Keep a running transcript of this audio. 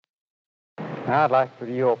I'd like for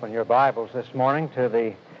you to open your Bibles this morning to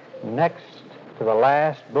the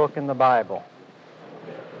last book in the Bible,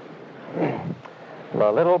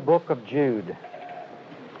 the little book of Jude.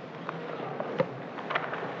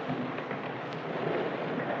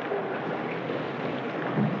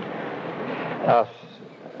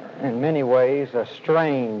 In many ways, a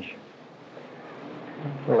strange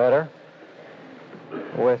letter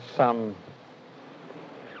with some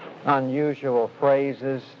unusual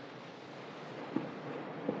phrases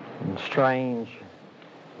and strange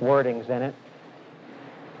wordings in it.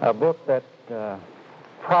 A book that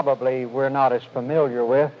probably we're not as familiar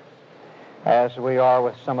with as we are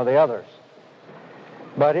with some of the others.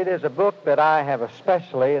 But it is a book that I have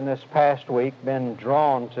especially in this past week been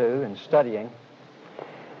drawn to in studying.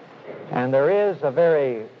 And there is a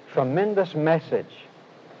very tremendous message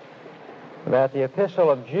that the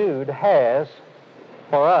Epistle of Jude has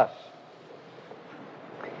for us.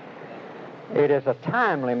 It is a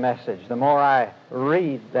timely message. The more I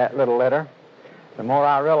read that little letter, the more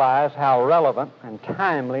I realize how relevant and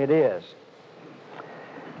timely it is.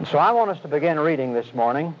 And so I want us to begin reading this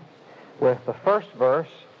morning with the first verse,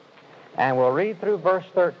 and we'll read through verse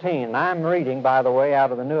 13. I'm reading, by the way,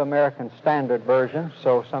 out of the New American Standard Version,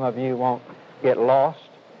 so some of you won't get lost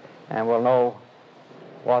and will know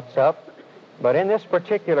what's up. But in this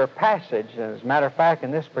particular passage, as a matter of fact,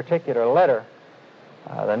 in this particular letter,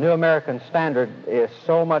 the New American Standard is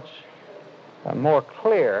so much more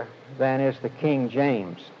clear than is the King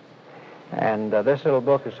James. And this little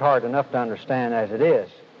book is hard enough to understand as it is.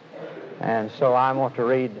 And so I want to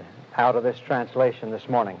read out of this translation this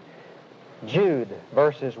morning. Jude,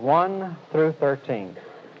 verses 1 through 13.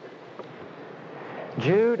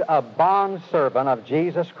 Jude, a bondservant of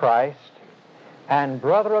Jesus Christ and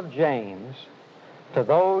brother of James, to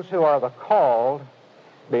those who are the called,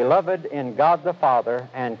 beloved in God the Father,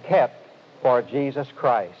 and kept for Jesus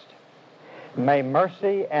Christ. May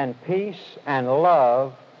mercy and peace and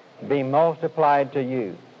love be multiplied to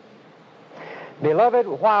you. Beloved,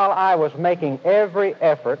 while I was making every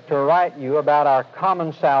effort to write you about our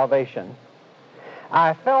common salvation,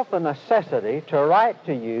 I felt the necessity to write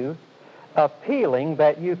to you appealing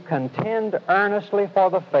that you contend earnestly for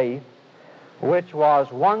the faith which was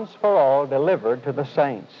once for all delivered to the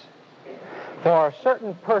saints. For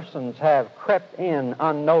certain persons have crept in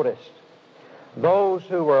unnoticed, those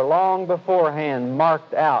who were long beforehand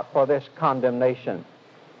marked out for this condemnation.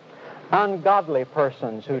 Ungodly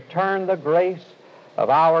persons who turn the grace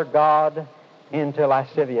of our God into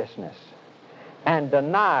lasciviousness and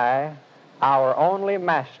deny our only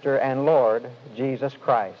Master and Lord, Jesus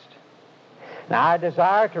Christ. Now I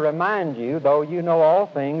desire to remind you, though you know all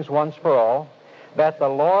things once for all, that the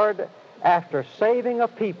Lord, after saving a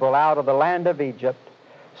people out of the land of Egypt,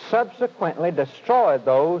 subsequently destroyed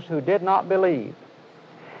those who did not believe,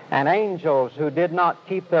 and angels who did not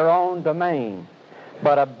keep their own domain,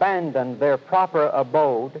 but abandoned their proper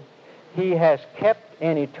abode, he has kept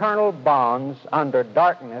in eternal bonds under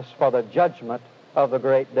darkness for the judgment of the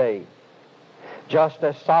great day. Just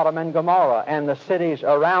as Sodom and Gomorrah and the cities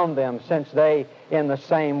around them, since they, in the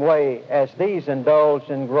same way as these, indulged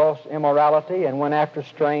in gross immorality and went after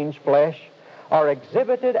strange flesh, are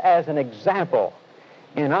exhibited as an example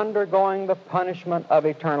in undergoing the punishment of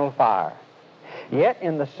eternal fire. Yet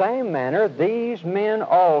in the same manner, these men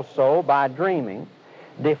also, by dreaming,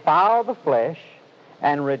 defile the flesh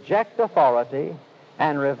and reject authority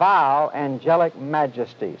and revile angelic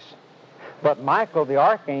majesties. But Michael the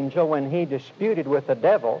archangel, when he disputed with the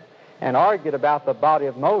devil and argued about the body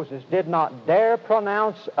of Moses, did not dare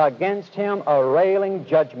pronounce against him a railing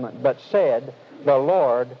judgment, but said, "The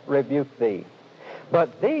Lord rebuke thee."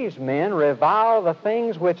 But these men revile the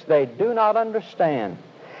things which they do not understand,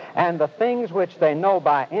 and the things which they know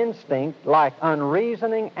by instinct, like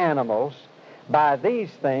unreasoning animals. By these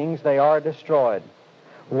things they are destroyed.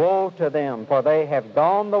 Woe to them, for they have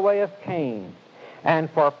gone the way of Cain, and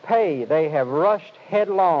for pay they have rushed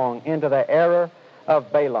headlong into the error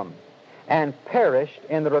of Balaam, and perished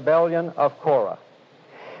in the rebellion of Korah.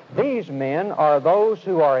 These men are those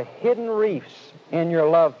who are hidden reefs in your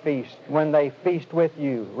love feast when they feast with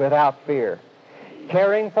you without fear,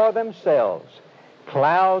 caring for themselves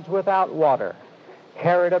clouds without water,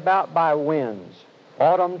 carried about by winds,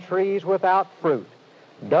 autumn trees without fruit,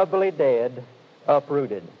 doubly dead,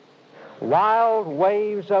 uprooted. Wild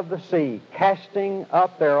waves of the sea, casting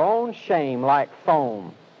up their own shame like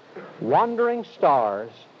foam, wandering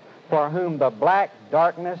stars, for whom the black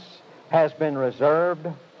darkness has been reserved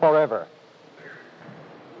forever.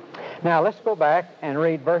 Now let's go back and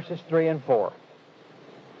read verses 3 and 4.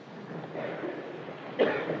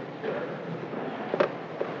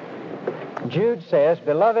 Jude says,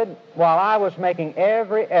 "Beloved, while I was making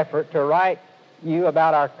every effort to write you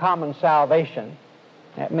about our common salvation,"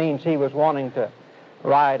 that means he was wanting to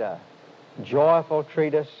write a joyful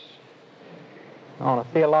treatise on a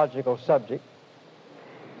theological subject.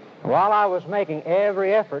 "While I was making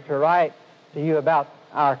every effort to write to you about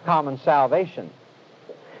our common salvation,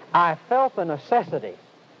 I felt the necessity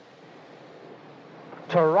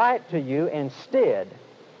to write to you instead,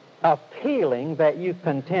 appealing that you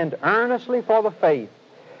contend earnestly for the faith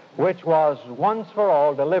which was once for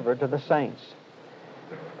all delivered to the saints."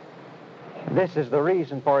 This is the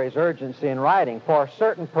reason for his urgency in writing. "For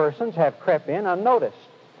certain persons have crept in unnoticed,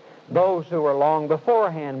 those who were long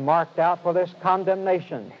beforehand marked out for this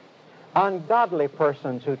condemnation, ungodly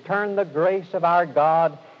persons who turn the grace of our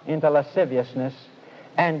God into lasciviousness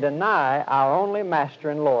and deny our only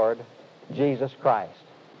Master and Lord, Jesus Christ."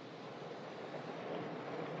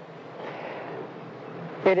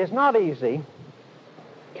 It is not easy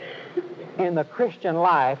in the Christian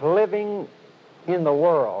life, living in the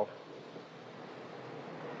world,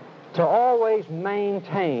 to always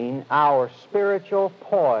maintain our spiritual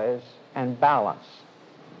poise and balance.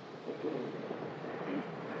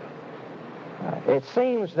 It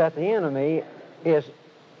seems that the enemy is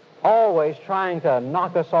always trying to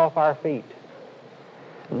knock us off our feet,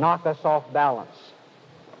 knock us off balance.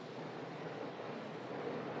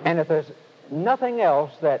 And if there's nothing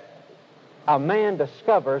else that a man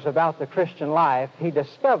discovers about the Christian life, he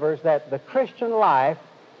discovers that the Christian life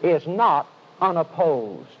is not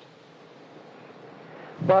unopposed,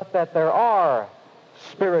 but that there are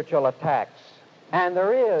spiritual attacks, and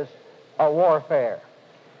there is a warfare,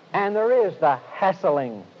 and there is the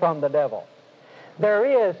hassling from the devil. There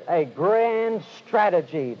is a grand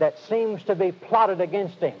strategy that seems to be plotted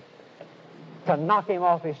against him to knock him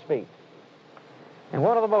off his feet. And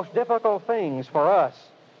one of the most difficult things for us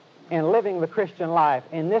in living the Christian life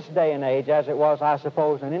in this day and age, as it was, I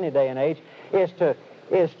suppose, in any day and age, is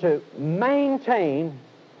to maintain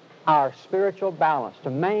our spiritual balance, to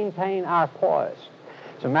maintain our poise.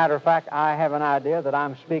 As a matter of fact, I have an idea that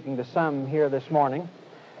I'm speaking to some here this morning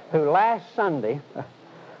who last Sunday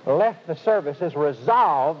left the services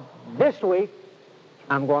resolved, this week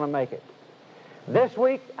I'm going to make it. This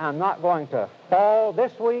week I'm not going to fall.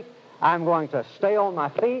 This week I'm going to stay on my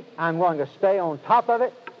feet. I'm going to stay on top of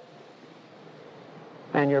it.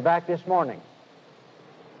 And you're back this morning,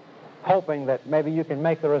 hoping that maybe you can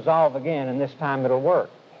make the resolve again and this time it'll work.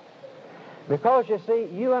 Because, you see,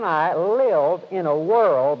 you and I live in a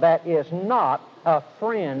world that is not a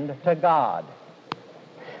friend to God.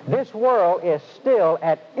 This world is still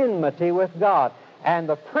at enmity with God. And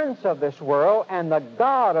the prince of this world and the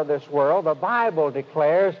god of this world, the Bible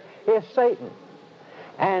declares, is Satan.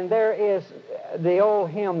 And there is the old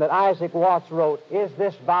hymn that Isaac Watts wrote, "Is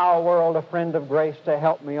this vile world a friend of grace to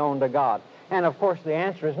help me on to God?" And, of course, the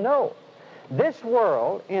answer is no. This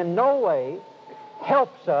world in no way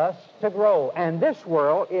helps us to grow. And this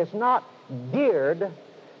world is not geared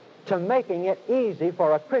to making it easy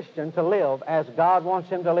for a Christian to live as God wants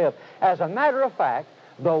him to live. As a matter of fact,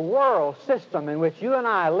 the world system in which you and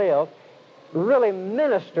I live really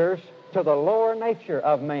ministers to the lower nature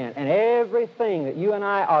of man. And everything that you and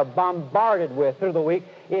I are bombarded with through the week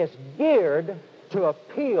is geared to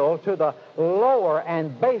appeal to the lower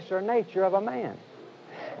and baser nature of a man.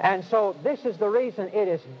 And so this is the reason it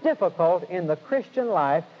is difficult in the Christian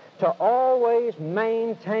life to always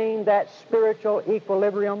maintain that spiritual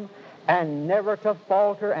equilibrium and never to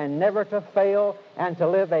falter and never to fail and to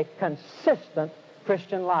live a consistent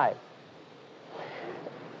Christian life.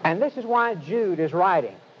 And this is why Jude is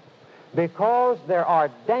writing, because there are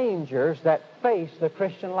dangers that face the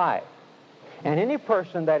Christian life. And any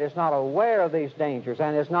person that is not aware of these dangers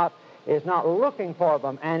and is not looking for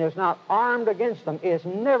them and is not armed against them is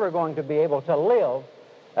never going to be able to live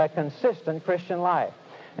a consistent Christian life.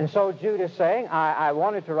 And so Jude is saying, I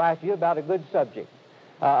wanted to write to you about a good subject,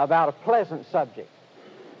 about a pleasant subject.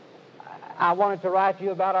 I wanted to write to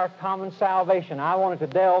you about our common salvation. I wanted to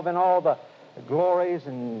delve in all the glories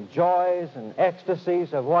and joys and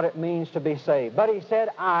ecstasies of what it means to be saved. But he said,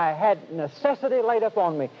 I had necessity laid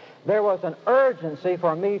upon me. There was an urgency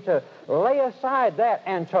for me to lay aside that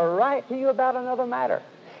and to write to you about another matter.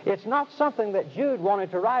 It's not something that Jude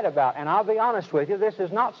wanted to write about, and I'll be honest with you, this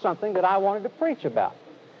is not something that I wanted to preach about.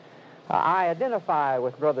 I identify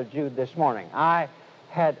with Brother Jude this morning. I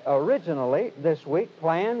had originally this week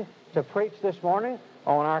planned to preach this morning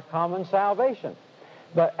on our common salvation.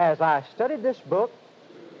 But as I studied this book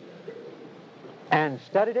and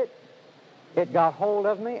studied it, it got hold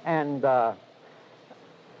of me, and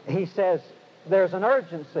he says, there's an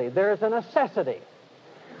urgency, there's a necessity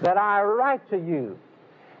that I write to you,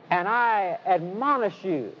 and I admonish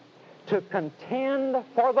you to contend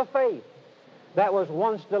for the faith that was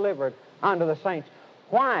once delivered unto the saints.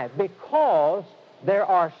 Why? Because there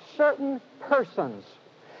are certain persons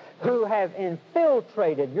who have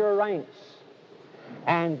infiltrated your ranks,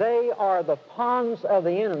 and they are the pawns of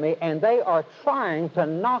the enemy, and they are trying to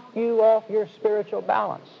knock you off your spiritual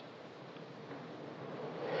balance.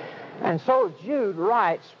 And so Jude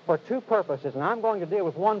writes for two purposes, and I'm going to deal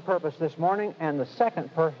with one purpose this morning and the second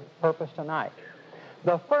purpose tonight.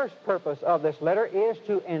 The first purpose of this letter is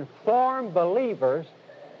to inform believers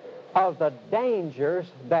of the dangers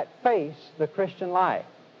that face the Christian life.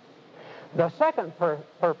 The second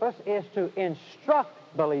purpose is to instruct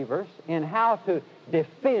believers in how to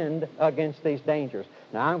defend against these dangers.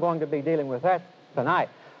 Now, I'm going to be dealing with that tonight.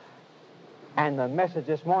 And the message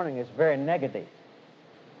this morning is very negative.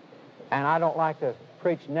 And I don't like to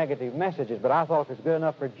preach negative messages, but I thought if it's good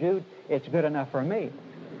enough for Jude, it's good enough for me.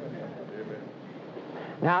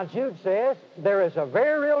 Now, Jude says there is a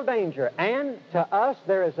very real danger, and to us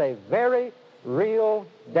there is a very real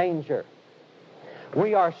danger.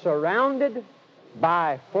 We are surrounded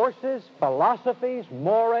by forces, philosophies,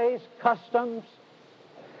 mores, customs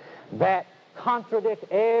that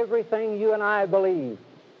contradict everything you and I believe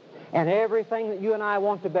and everything that you and I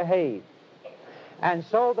want to behave. And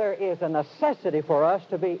so there is a necessity for us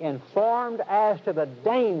to be informed as to the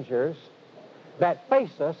dangers that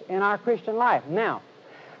face us in our Christian life. Now,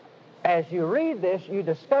 as you read this, you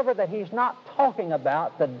discover that he's not talking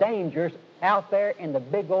about the dangers out there in the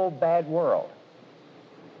big old bad world.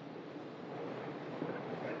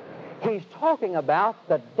 He's talking about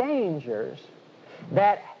the dangers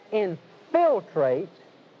that infiltrate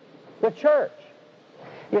the church.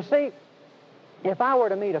 You see, if I were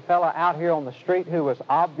to meet a fellow out here on the street who was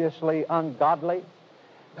obviously ungodly,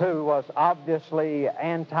 who was obviously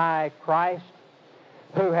anti-Christ,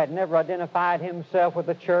 who had never identified himself with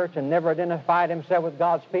the church and never identified himself with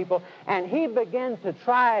God's people, and he began to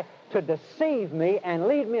try to deceive me and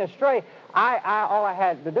lead me astray, all I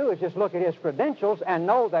had to do is just look at his credentials and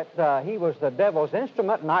know that he was the devil's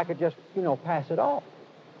instrument, and I could just, pass it off.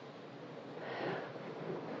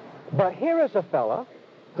 But here is a fellow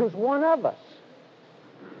who's one of us.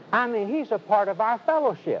 I mean, he's a part of our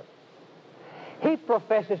fellowship. He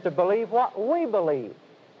professes to believe what we believe.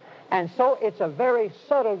 And so it's a very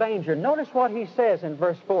subtle danger. Notice what he says in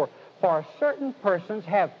verse 4. For certain persons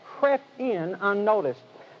have crept in unnoticed.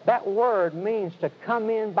 That word means to come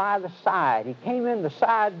in by the side. He came in the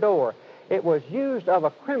side door. It was used of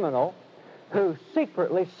a criminal who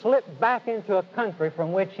secretly slipped back into a country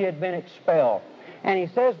from which he had been expelled. And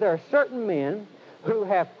he says there are certain men who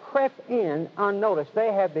have crept in unnoticed.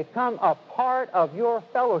 They have become a part of your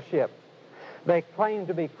fellowship. They claim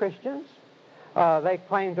to be Christians. They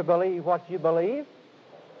claim to believe what you believe.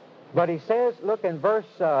 But he says, look in verse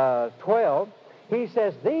 12, he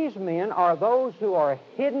says, these men are those who are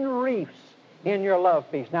hidden reefs in your love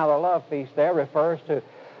feast. Now, the love feast there refers to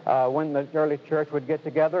when the early church would get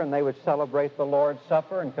together and they would celebrate the Lord's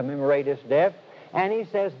Supper and commemorate His death. And he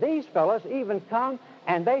says, these fellows even come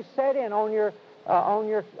and they set in on your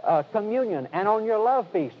communion and on your love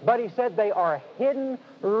feast. But he said they are hidden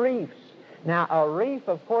reefs. Now, a reef,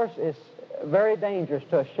 of course, is very dangerous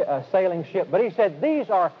to a sailing ship. But he said these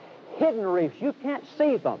are hidden reefs. You can't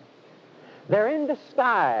see them. They're in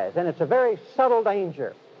disguise, and it's a very subtle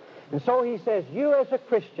danger. And so he says, you as a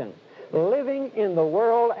Christian, living in the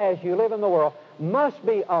world as you live in the world, must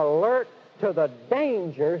be alert to the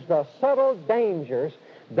dangers, the subtle dangers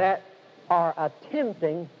that are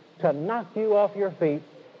attempting to knock you off your feet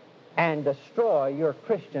and destroy your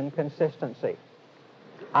Christian consistency.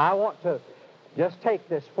 I want to just take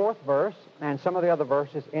this fourth verse and some of the other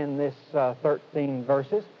verses in this 13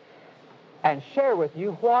 verses and share with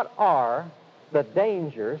you what are the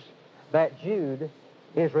dangers that Jude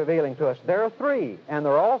is revealing to us. There are three, and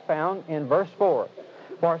they're all found in verse 4.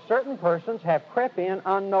 For certain persons have crept in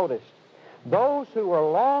unnoticed, those who were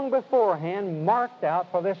long beforehand marked out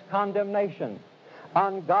for this condemnation,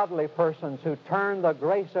 ungodly persons who turn the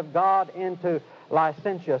grace of God into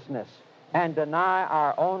licentiousness and deny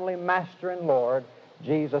our only Master and Lord,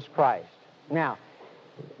 Jesus Christ. Now,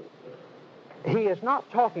 he is not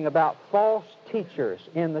talking about false teachers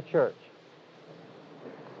in the church.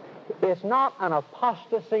 It's not an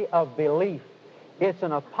apostasy of belief. It's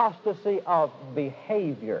an apostasy of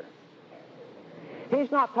behavior.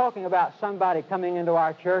 He's not talking about somebody coming into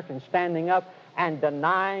our church and standing up and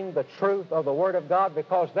denying the truth of the Word of God,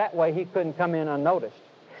 because that way he couldn't come in unnoticed.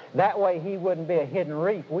 That way he wouldn't be a hidden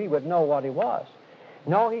reef. We would know what he was.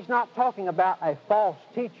 No, he's not talking about a false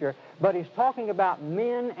teacher, But he's talking about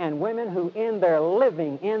men and women who in their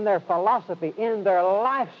living, in their philosophy, in their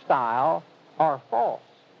lifestyle are false.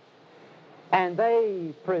 And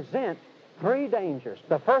they present three dangers.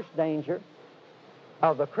 The first danger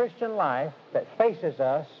of the Christian life that faces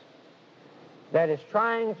us, that is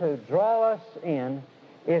trying to draw us in,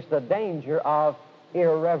 is the danger of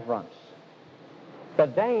irreverence. The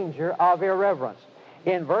danger of irreverence.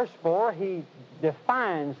 In verse 4, he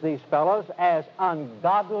defines these fellows as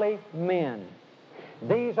ungodly men.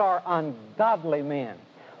 These are ungodly men.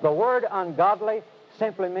 The word ungodly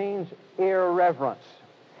simply means irreverence.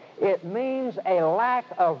 It means a lack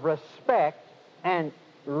of respect and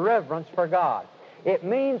reverence for God. It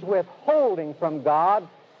means withholding from God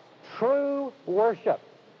true worship.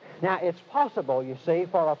 Now, it's possible, you see,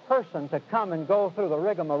 for a person to come and go through the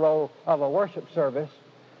rigmarole of a worship service,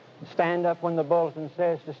 stand up when the bulletin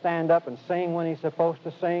says to stand up, and sing when he's supposed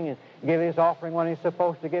to sing, and give his offering when he's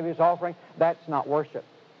supposed to give his offering. That's not worship.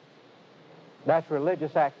 That's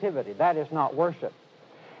religious activity. That is not worship.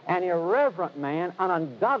 An irreverent man, an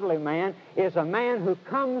ungodly man, is a man who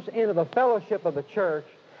comes into the fellowship of the church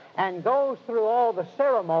and goes through all the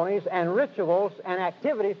ceremonies and rituals and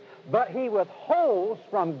activities, but he withholds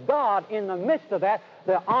from God in the midst of that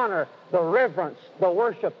the honor, the reverence, the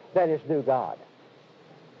worship that is due God.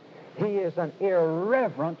 He is an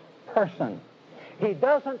irreverent person. He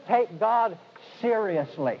doesn't take God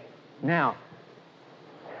seriously. Now,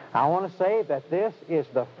 I want to say that this is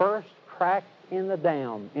the first crack in the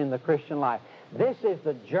dam in the Christian life. This is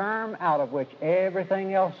the germ out of which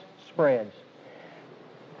everything else spreads.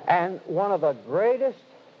 And one of the greatest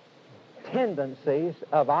tendencies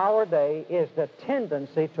of our day is the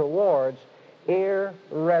tendency towards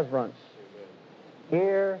irreverence.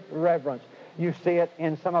 Irreverence. You see it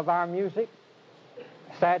in some of our music.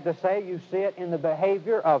 Sad to say, you see it in the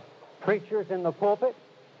behavior of preachers in the pulpit.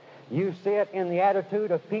 You see it in the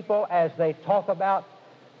attitude of people as they talk about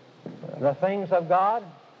the things of God.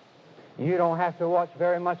 You don't have to watch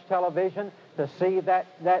very much television to see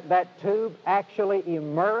that tube actually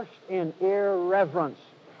immersed in irreverence,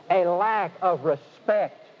 a lack of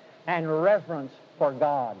respect and reverence for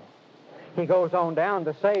God. He goes on down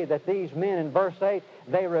to say that these men in verse 8,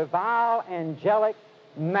 they revile angelic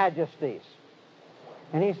majesties.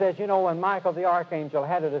 And he says, you know, when Michael the archangel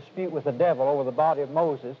had a dispute with the devil over the body of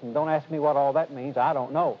Moses, and don't ask me what all that means, I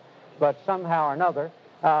don't know, but somehow or another,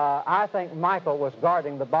 I think Michael was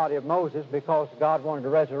guarding the body of Moses because God wanted to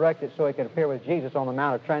resurrect it so he could appear with Jesus on the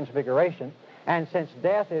Mount of Transfiguration. And since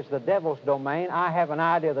death is the devil's domain, I have an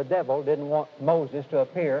idea the devil didn't want Moses to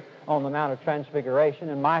appear on the Mount of Transfiguration,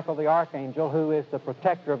 and Michael the archangel, who is the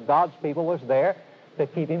protector of God's people, was there to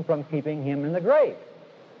keep him from keeping him in the grave.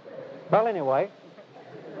 Well, anyway,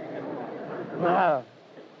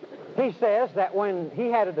 he says that when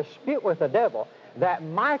he had a dispute with the devil, that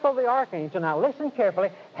Michael the archangel, now listen carefully,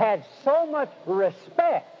 had so much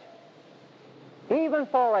respect, even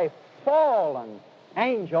for a fallen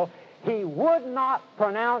angel, he would not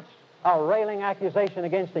pronounce a railing accusation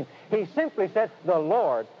against him. He simply said, the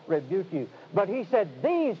Lord rebuke you. But he said,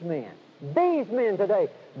 these men today,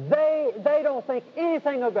 they don't think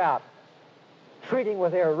anything about treating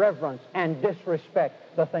with irreverence and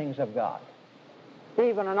disrespect the things of God.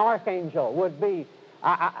 Even an archangel would be,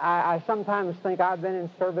 I sometimes think I've been in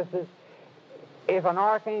services, if an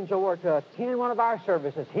archangel were to attend one of our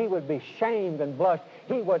services, he would be shamed and blushed.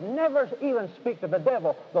 He would never even speak to the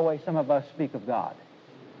devil the way some of us speak of God.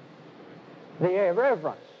 The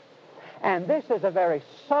irreverence. And this is a very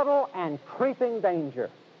subtle and creeping danger.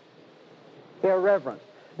 Irreverence.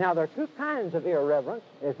 Now, there are two kinds of irreverence.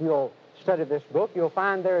 If you'll study this book, you'll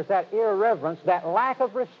find there's that irreverence, that lack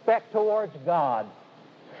of respect towards God.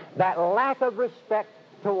 That lack of respect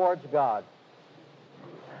towards God.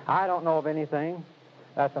 I don't know of anything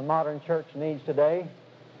that the modern church needs today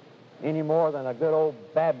any more than a good old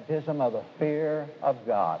baptism of the fear of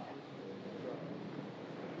God.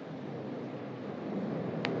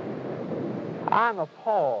 I'm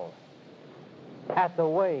appalled at the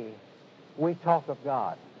way we talk of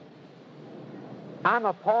God. I'm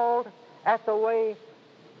appalled at the way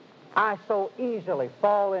I so easily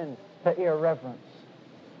fall into irreverence.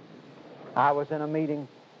 I was in a meeting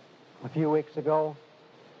a few weeks ago,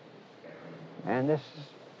 and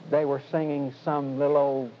they were singing some little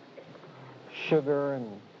old sugar and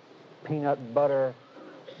peanut butter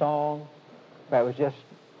song that was just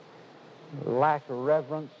lack of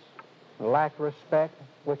reverence, lack of respect,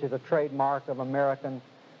 which is a trademark of American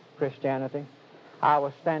Christianity. I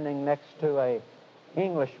was standing next to an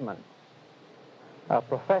Englishman, a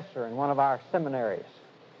professor in one of our seminaries,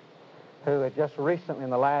 who had just recently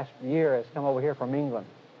in the last year has come over here from England.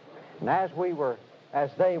 And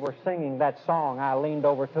as they were singing that song, I leaned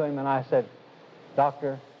over to him and I said,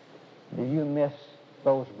 "Doctor, do you miss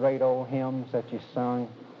those great old hymns that you sung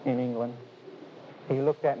in England?" He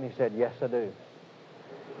looked at me and said, "Yes, I do."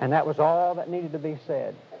 And that was all that needed to be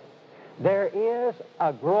said. There is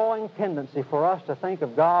a growing tendency for us to think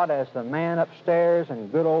of God as the man upstairs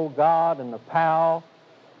and good old God and the pal,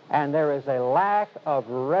 and there is a lack of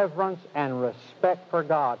reverence and respect for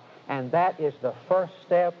God, and that is the first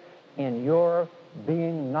step in your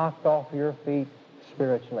being knocked off your feet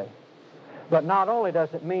spiritually. But not only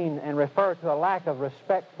does it mean and refer to a lack of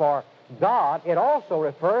respect for God, it also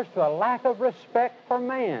refers to a lack of respect for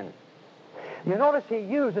man. You notice he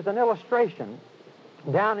uses an illustration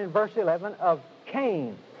down in verse 11 of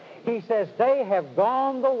Cain. He says, "They have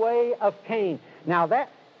gone the way of Cain." Now that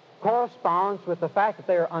corresponds with the fact that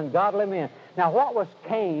they are ungodly men. Now what was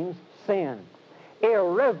Cain's sin?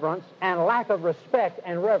 Irreverence and lack of respect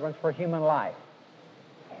and reverence for human life.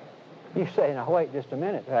 You say, "Now wait just a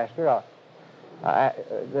minute, Pastor.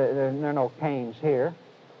 There are no Cains here.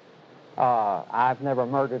 I've never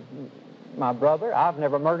murdered my brother. I've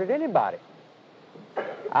never murdered anybody.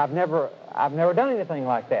 I've never done anything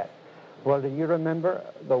like that." Well, do you remember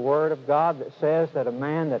the Word of God that says that a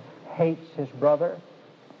man that hates his brother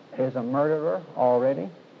is a murderer already?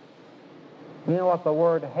 You know what the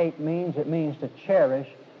word hate means? It means to cherish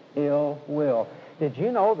ill will. Did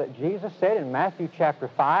you know that Jesus said in Matthew chapter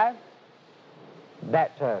 5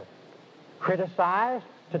 that to criticize,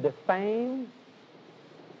 to defame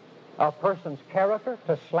a person's character,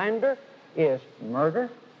 to slander, is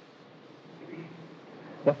murder?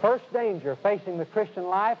 The first danger facing the Christian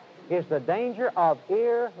life is the danger of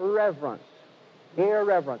irreverence.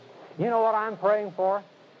 Irreverence. You know what I'm praying for?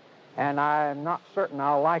 And I'm not certain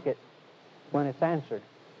I'll like it when it's answered.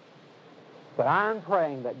 But I'm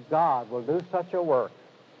praying that God will do such a work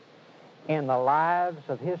in the lives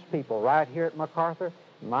of His people right here at MacArthur,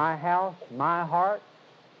 my house, my heart,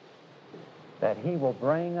 that He will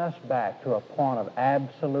bring us back to a point of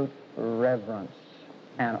absolute reverence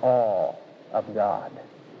and awe of God.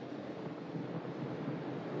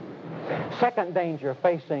 Second danger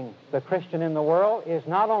facing the Christian in the world is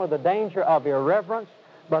not only the danger of irreverence,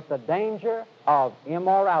 but the danger of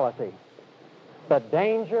immorality. The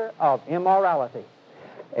danger of immorality.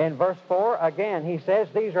 In verse 4, again, he says,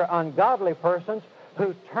 "These are ungodly persons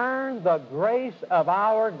who turn the grace of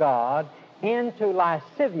our God into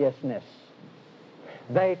lasciviousness."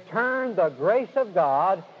 They turn the grace of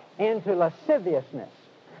God into lasciviousness.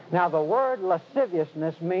 Now, the word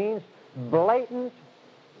lasciviousness means blatant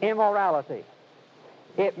immorality.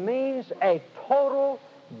 It means a total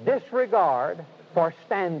disregard for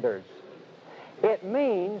standards. It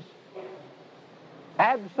means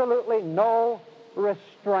absolutely no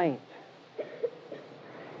restraint.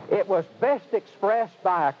 It was best expressed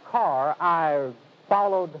by a car I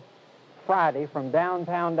followed Friday from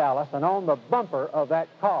downtown Dallas, and on the bumper of that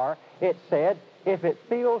car it said, "If it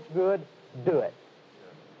feels good, do it."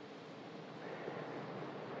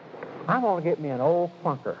 I'm going to get me an old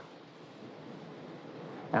clunker,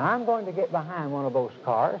 and I'm going to get behind one of those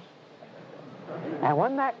cars, and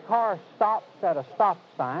when that car stops at a stop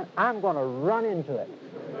sign, I'm going to run into it.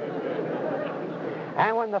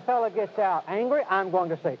 And when the fellow gets out angry, I'm going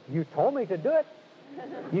to say, "You told me to do it.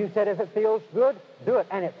 You said if it feels good, do it."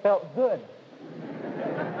 And it felt good.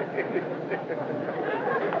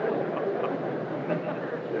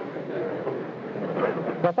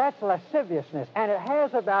 But that's lasciviousness, and it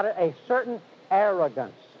has about it a certain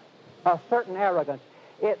arrogance. A certain arrogance.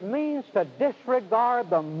 It means to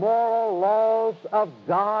disregard the moral laws of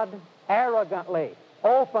God arrogantly,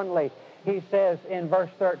 openly. He says in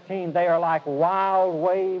verse 13, "They are like wild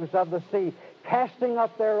waves of the sea, casting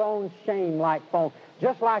up their own shame like foam."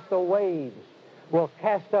 Just like the waves will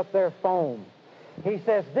cast up their foam. He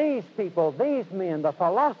says these people, these men, the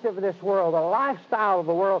philosophy of this world, the lifestyle of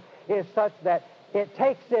the world is such that it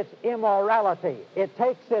takes its immorality, it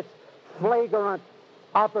takes its flagrant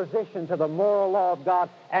opposition to the moral law of God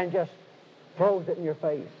and just throws it in your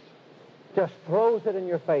face. Just throws it in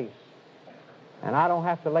your face. And I don't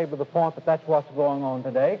have to labor the point, but that's what's going on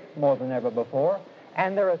today more than ever before.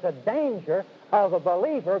 And there is a danger of a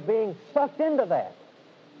believer being sucked into that.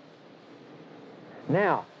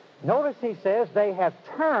 Now, notice he says they have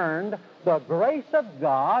turned the grace of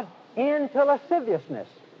God into lasciviousness.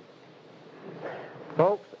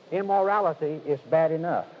 Folks, immorality is bad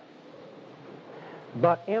enough.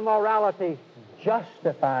 But immorality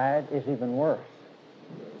justified is even worse.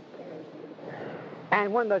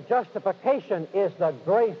 And when the justification is the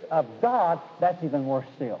grace of God, that's even worse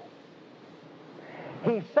still.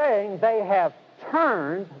 He's saying they have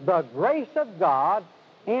turned the grace of God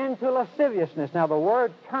into lasciviousness. Now, the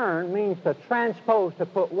word turn means to transpose, to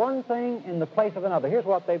put one thing in the place of another. Here's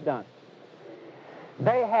what they've done.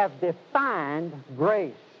 They have defined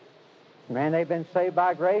grace. Man, they've been saved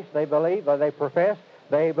by grace. They believe, or they profess,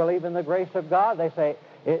 they believe in the grace of God. They say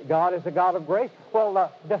God is the God of grace.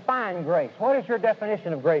 Well, define grace. What is your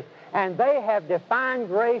definition of grace? And they have defined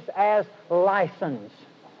grace as license.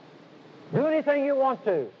 Do anything you want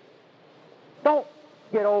to. Don't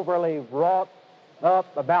get overly wrought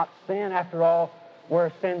up about sin. After all,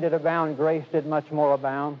 where sin did abound, grace did much more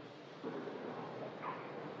abound.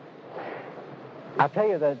 I tell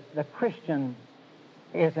you that the Christian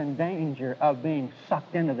is in danger of being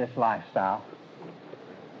sucked into this lifestyle.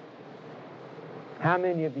 How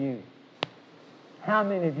many of you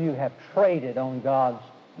have traded on God's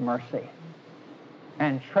mercy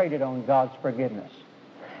and traded on God's forgiveness?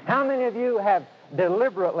 How many of you have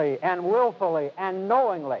deliberately and willfully and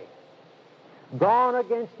knowingly gone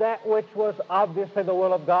against that which was obviously the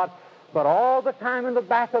will of God, but all the time in the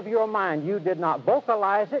back of your mind you did not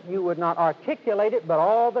vocalize it, you would not articulate it, but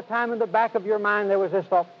all the time in the back of your mind there was this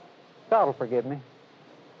thought, God will forgive me.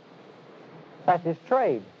 That's his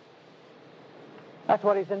trade. That's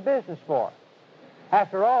what he's in business for.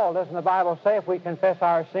 After all, doesn't the Bible say if we confess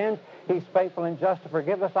our sins, he's faithful and just to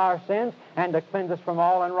forgive us our sins and to cleanse us from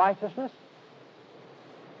all unrighteousness?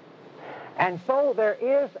 And so there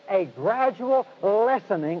is a gradual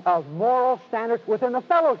lessening of moral standards within the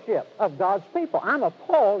fellowship of God's people. I'm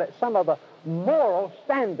appalled at some of the moral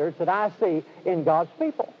standards that I see in God's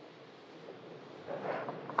people.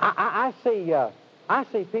 I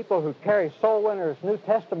see people who carry soul winners' New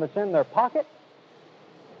Testaments in their pocket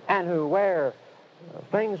and who wear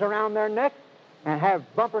things around their neck and have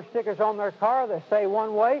bumper stickers on their car that say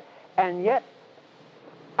one way, and yet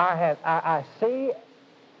I see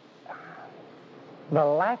the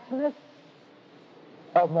laxness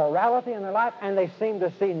of morality in their life, and they seem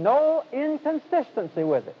to see no inconsistency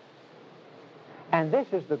with it. And this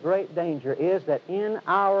is the great danger, is that in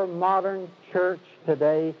our modern church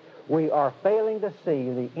today, we are failing to see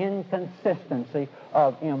the inconsistency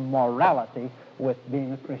of immorality with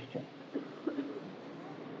being a Christian.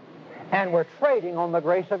 And we're trading on the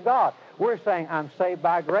grace of God. We're saying, I'm saved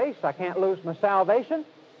by grace, I can't lose my salvation.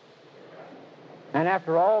 And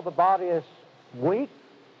after all, the body is weak.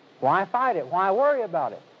 Why fight it? Why worry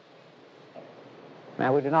about it?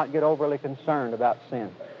 Now, we do not get overly concerned about sin.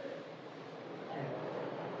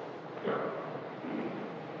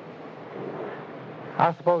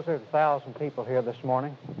 I suppose there's 1,000 people here this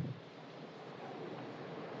morning.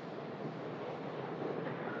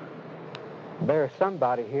 There's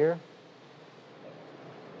somebody here,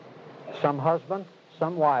 some husband,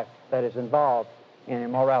 some wife that is involved in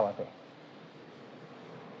immorality.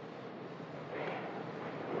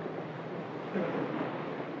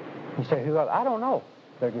 You say, who else? I don't know.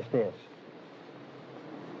 There just is.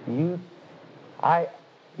 You'd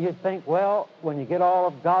think, well, when you get all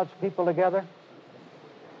of God's people together,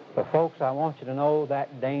 but folks, I want you to know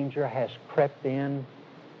that danger has crept in.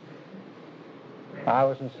 I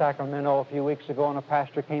was in Sacramento a few weeks ago, and a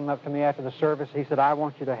pastor came up to me after the service. He said, I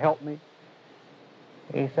want you to help me.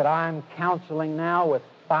 He said, I'm counseling now with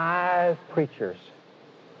 5 preachers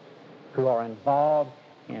who are involved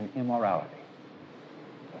in immorality.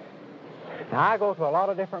 Now, I go to a lot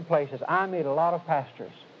of different places. I meet a lot of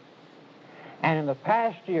pastors. And in the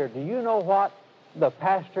past year, do you know what the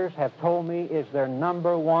pastors have told me is their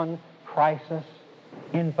number one crisis?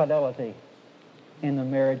 Infidelity in the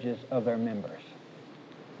marriages of their members.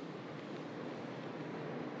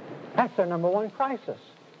 That's their number one crisis.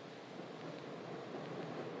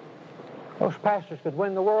 Those pastors could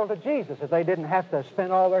win the world to Jesus if they didn't have to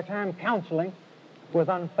spend all their time counseling with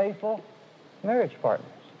unfaithful marriage partners.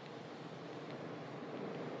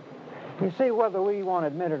 You see, whether we want to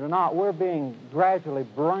admit it or not, we're being gradually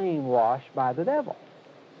brainwashed by the devil.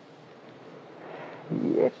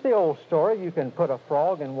 It's the old story. You can put a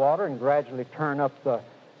frog in water and gradually turn up the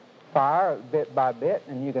fire bit by bit,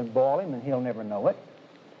 and you can boil him and he'll never know it.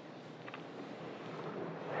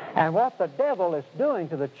 And what the devil is doing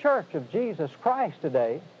to the church of Jesus Christ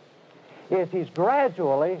today is he's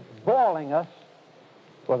gradually boiling us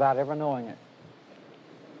without ever knowing it.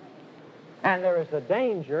 And there is a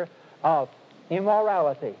danger of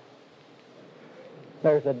immorality.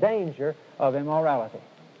 There's a danger of immorality.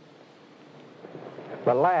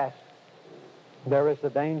 But last, there is the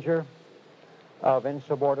danger of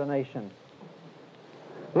insubordination.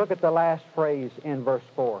 Look at the last phrase in verse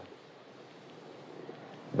 4.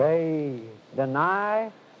 They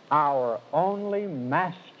deny our only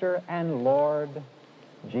Master and Lord,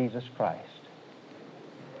 Jesus Christ.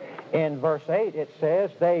 In verse 8 it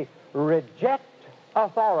says they reject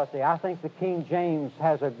authority. I think the King James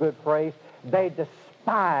has a good phrase. They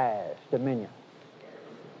despise dominion.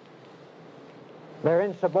 They're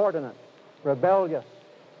insubordinate, rebellious.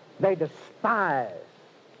 They despise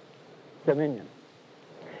dominion.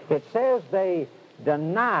 It says they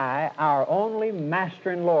deny our only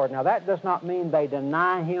Master and Lord. Now that does not mean they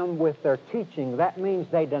deny Him with their teaching. That means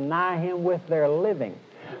they deny Him with their living.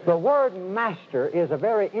 The word master is a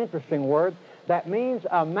very interesting word. That means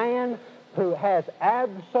a man who has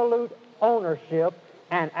absolute ownership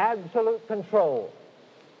and absolute control.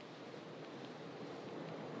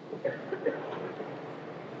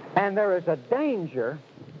 And there is a danger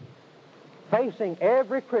facing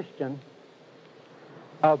every Christian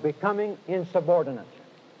of becoming insubordinate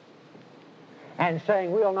and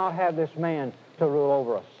saying, we'll not have this man to rule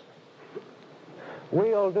over us.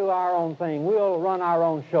 We'll do our own thing. We'll run our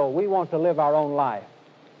own show. We want to live our own life.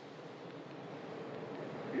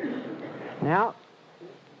 Now,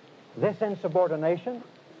 this insubordination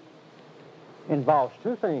involves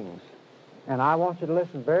two things, and I want you to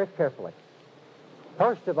listen very carefully.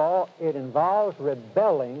 First of all, it involves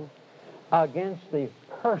rebelling against the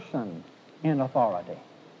person in authority.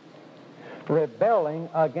 Rebelling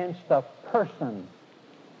against the person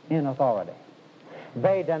in authority.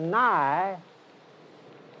 They deny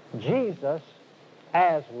Jesus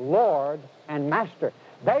as Lord and Master.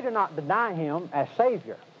 They do not deny Him as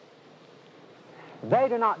Savior. They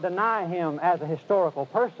do not deny Him as a historical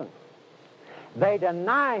person. They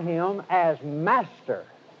deny Him as Master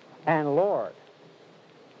and Lord.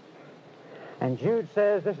 And Jude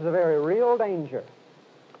says this is a very real danger,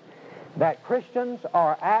 that Christians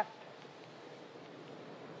are apt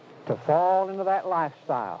to fall into that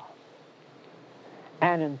lifestyle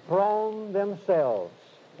and enthrone themselves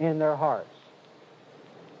in their hearts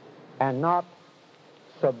and not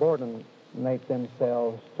subordinate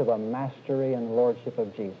themselves to the mastery and lordship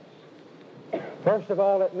of Jesus. First of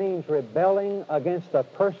all, it means rebelling against the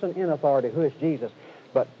person in authority, who is Jesus.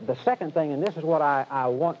 But the second thing, and this is what I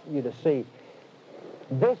want you to see,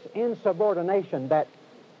 this insubordination that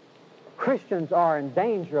Christians are in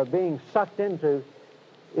danger of being sucked into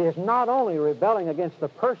is not only rebelling against the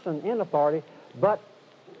person in authority, but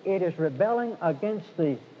it is rebelling against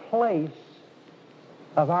the place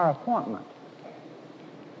of our appointment.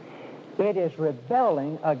 It is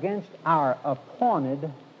rebelling against our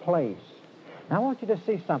appointed place. Now I want you to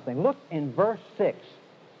see something. Look in verse 6.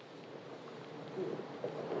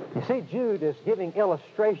 You see, Jude is giving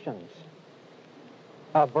illustrations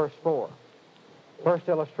of verse 4. First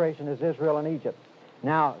illustration is Israel and Egypt.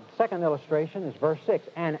 Now, second illustration is verse 6.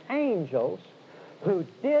 And angels who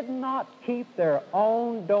did not keep their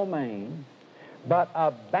own domain, but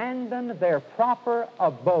abandoned their proper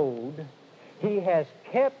abode, He has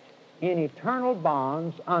kept in eternal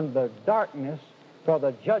bonds under darkness for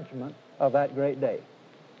the judgment of that great day.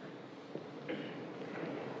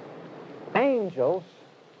 Angels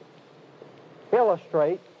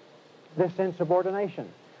illustrate this insubordination.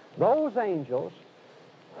 Those angels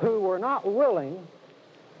who were not willing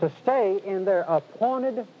to stay in their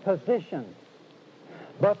appointed position,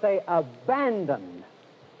 but they abandoned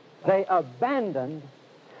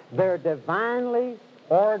their divinely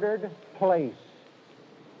ordered place.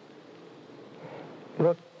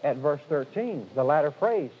 Look at verse 13, the latter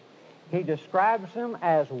phrase. He describes them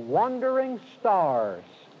as wandering stars.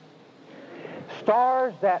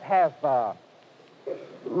 Stars that have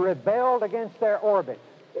rebelled against their orbit.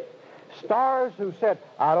 Stars who said,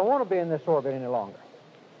 I don't want to be in this orbit any longer.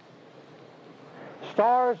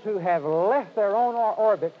 Stars who have left their own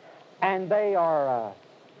orbit and they are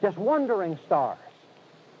just wandering stars.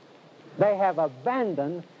 They have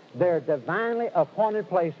abandoned their divinely appointed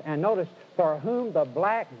place, and notice, for whom the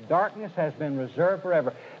black darkness has been reserved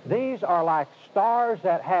forever. These are like stars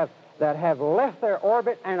that have left their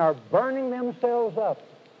orbit and are burning themselves up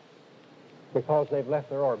because they've left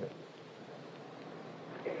their orbit.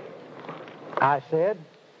 I said,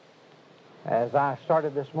 as I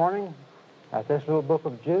started this morning, that this little book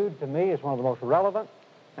of Jude, to me, is one of the most relevant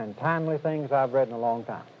and timely things I've read in a long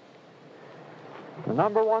time. The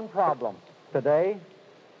number one problem today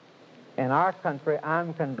in our country,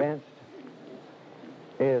 I'm convinced,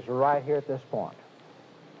 is right here at this point.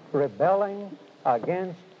 Rebelling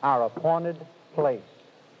against our appointed place.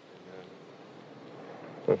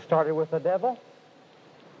 It started with the devil.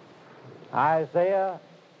 Isaiah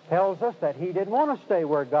tells us that he didn't want to stay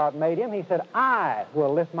where God made him. He said, I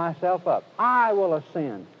will lift myself up. I will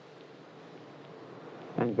ascend.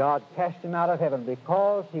 And God cast him out of heaven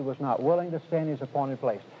because he was not willing to stay in his appointed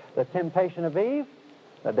place. The temptation of Eve,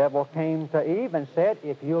 The devil came to Eve and said,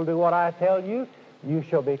 if you'll do what I tell you, you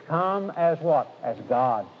shall become as what? As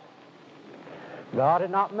gods. God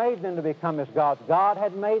had not made them to become as gods. God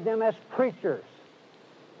had made them as creatures.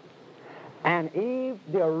 And Eve,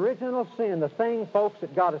 the original sin, the thing, folks,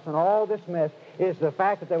 that got us in all this mess, is the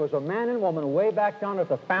fact that there was a man and woman way back down at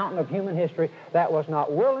the fountain of human history that was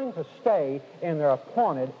not willing to stay in their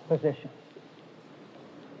appointed position.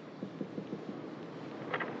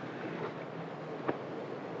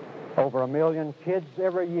 Over 1 million kids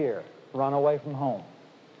every year run away from home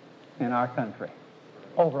in our country.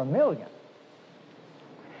 Over 1 million.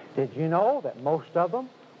 Did you know that most of them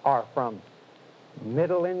are from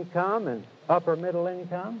middle income and upper middle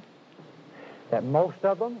income? That most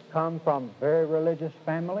of them come from very religious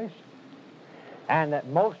families? And that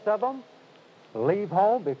most of them leave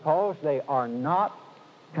home because they are not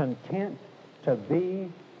content to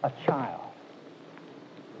be a child.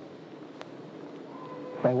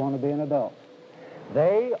 They want to be an adult.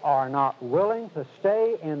 They are not willing to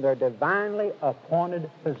stay in their divinely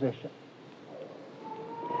appointed position.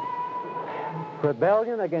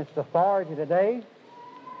 Rebellion against authority today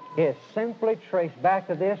is simply traced back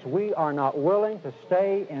to this. We are not willing to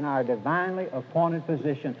stay in our divinely appointed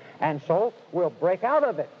position. And so we'll break out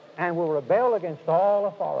of it and we'll rebel against all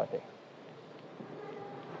authority.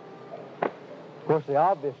 Of course, the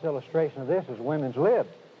obvious illustration of this is women's lib.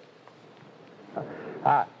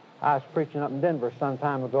 I was preaching up in Denver some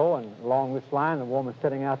time ago, and along this line, the woman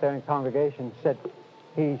sitting out there in the congregation said,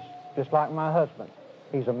 he's just like my husband.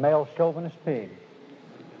 He's a male chauvinist pig.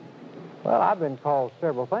 Well, I've been called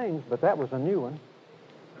several things, but that was a new one.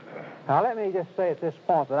 Now, let me just say at this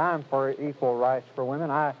point that I'm for equal rights for women.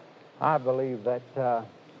 I believe that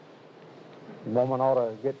women ought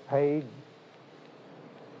to get paid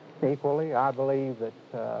equally. I believe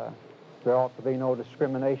that there ought to be no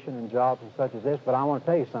discrimination in jobs and such as this, but I want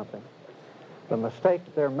to tell you something. The mistake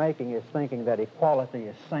that they're making is thinking that equality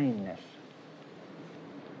is sameness.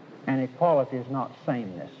 And equality is not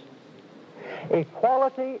sameness.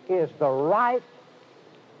 Equality is the right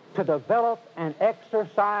to develop and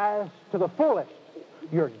exercise to the fullest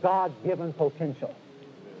your God-given potential.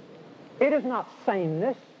 It is not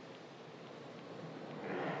sameness.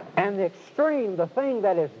 And the extreme, the thing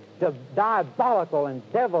that is diabolical and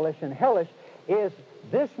devilish and hellish, is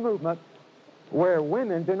this movement where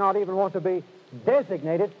women do not even want to be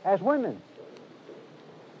designated as women.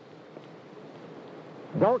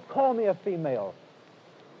 Don't call me a female.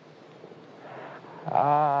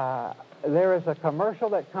 There is a commercial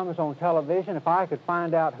that comes on television. If I could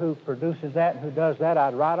find out who produces that and who does that,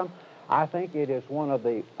 I'd write them. I think it is one of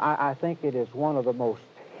the most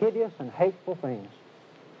hideous and hateful things.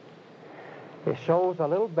 It shows a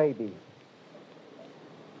little baby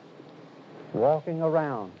walking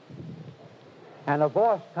around, and a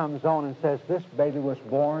voice comes on and says, this baby was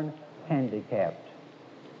born handicapped.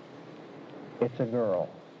 It's a girl.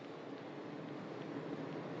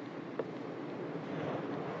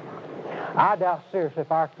 I doubt seriously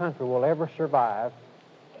if our country will ever survive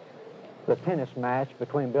the tennis match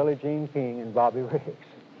between Billie Jean King and Bobby Riggs.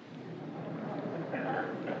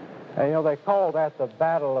 And, you know, they call that the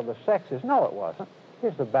battle of the sexes. No, it wasn't.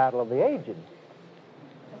 It's the battle of the aged.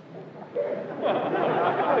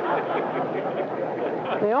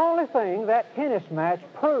 The only thing that tennis match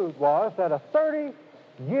proved was that a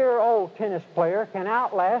 30-year-old tennis player can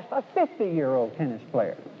outlast a 50-year-old tennis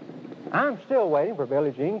player. I'm still waiting for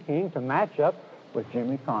Billie Jean King to match up with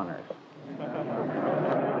Jimmy Connors.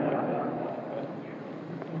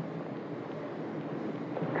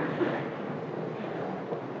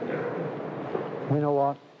 You know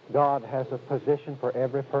what? God has a position for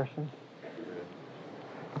every person.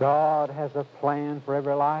 God has a plan for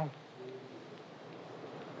every life.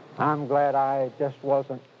 I'm glad I just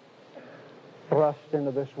wasn't thrust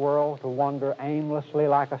into this world to wander aimlessly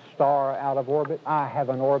like a star out of orbit. I have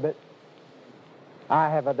an orbit. I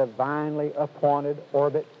have a divinely appointed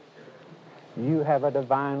orbit. You have a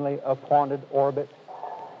divinely appointed orbit.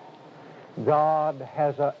 God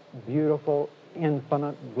has a beautiful,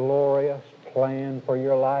 infinite, glorious plan for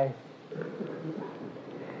your life.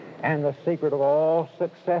 And the secret of all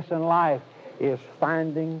success in life is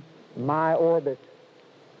finding my orbit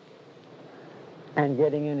and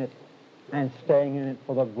getting in it and staying in it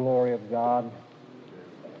for the glory of God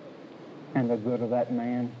and the good of that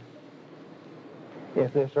man.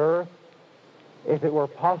 If this earth, if it were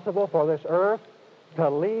possible for this earth to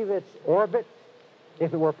leave its orbit,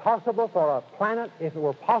 if it were possible for a planet, if it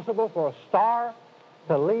were possible for a star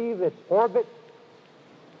to leave its orbit,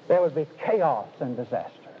 there would be chaos and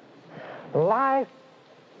disaster. Life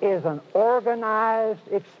is an organized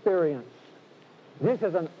experience. This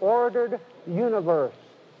is an ordered universe.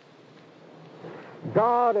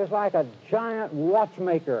 God is like a giant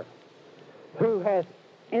watchmaker who has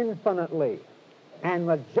infinitely and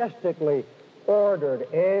majestically ordered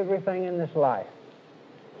everything in this life.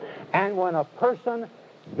 And when a person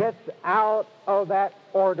gets out of that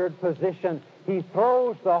ordered position, he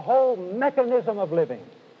throws the whole mechanism of living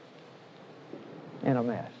in a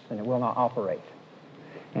mess, and it will not operate.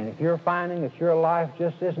 And if you're finding that your life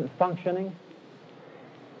just isn't functioning,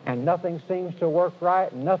 and nothing seems to work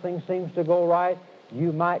right, nothing seems to go right,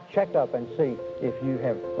 you might check up and see if you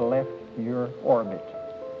have left your orbit.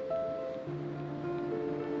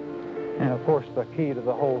 And of course, the key to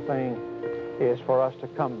the whole thing is for us to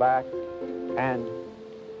come back and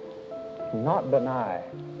not deny,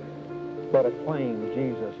 but acclaim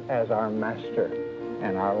Jesus as our Master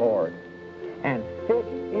and our Lord, and fit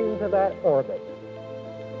into that orbit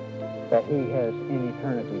that He has in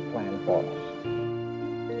eternity planned for us.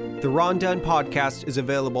 The Ron Dunn Podcast is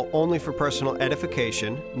available only for personal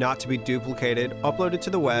edification, not to be duplicated, uploaded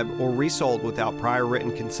to the web, or resold without prior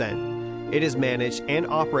written consent. It is managed and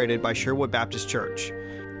operated by Sherwood Baptist Church.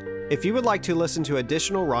 If you would like to listen to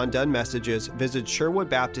additional Ron Dunn messages, visit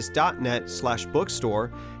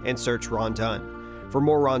sherwoodbaptist.net/bookstore and search Ron Dunn. For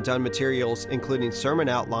more Ron Dunn materials, including sermon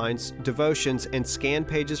outlines, devotions, and scanned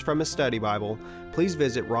pages from a study Bible, please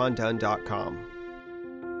visit rondunn.com.